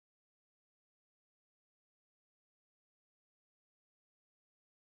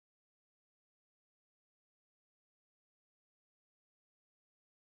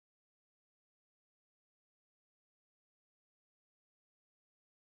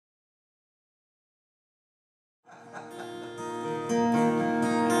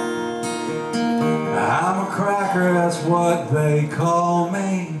cracker, that's what they call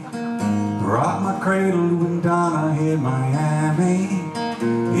me. Rocked my cradle when Donna hit Miami.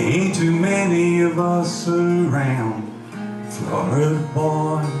 Ain't too many of us around, Florida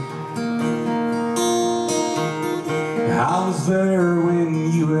boy. I was there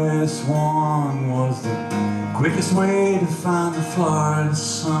when US 1 was the quickest way to find the Florida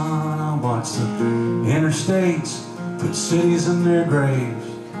sun. I watched the interstates put cities in their graves,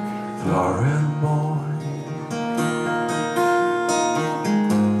 Florida boy.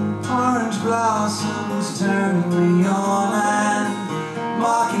 Orange blossoms turn me on and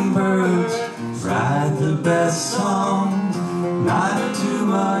mockingbirds write the best songs. Not too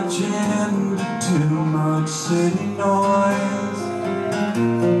much into too much city noise,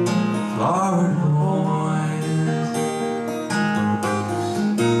 Florida boys.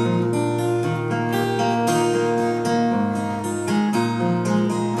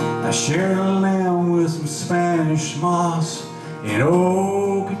 I shared a lamb with some Spanish moss in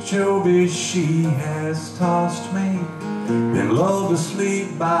Okeechobee. She has tossed me, been lulled to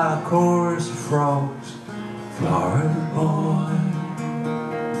sleep by a chorus of frogs, Florida boy.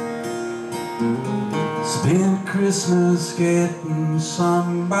 Spent Christmas getting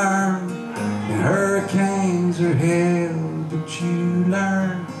sunburned, and hurricanes are hell, but you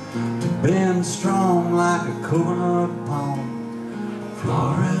learn to bend strong like a coconut palm,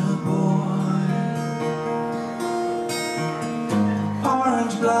 Florida boy.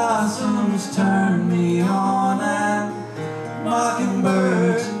 Orange blossoms turn me on and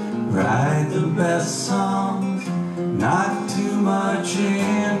mockingbirds write the best songs. Not too much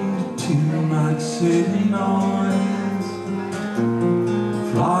into too much city noise,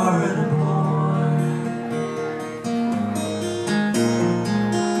 Florida boy.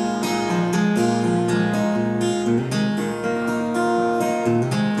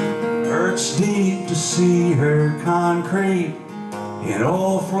 Hurts deep to see her concrete and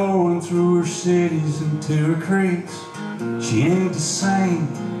oil flowing through her cities into her creeks. She ain't the same,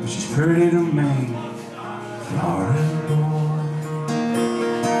 but she's pretty to me, Florida boy.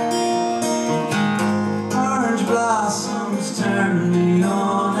 Orange blossoms turn me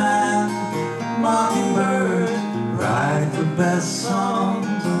on and mockingbirds write the best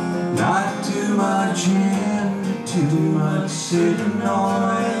songs. Not too much into too much city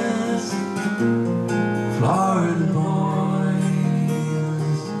noise, Florida boys.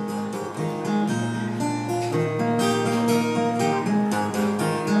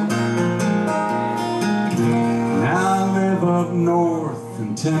 Now I live up north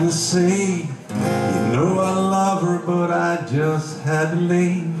in Tennessee. You know I love her, but I just had to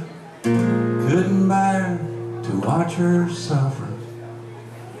leave. Couldn't bear to watch her suffer,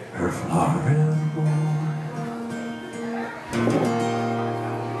 her Florida boy.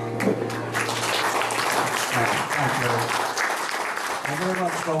 Thank you very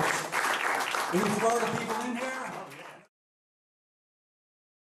much, folks. Any Florida people in here?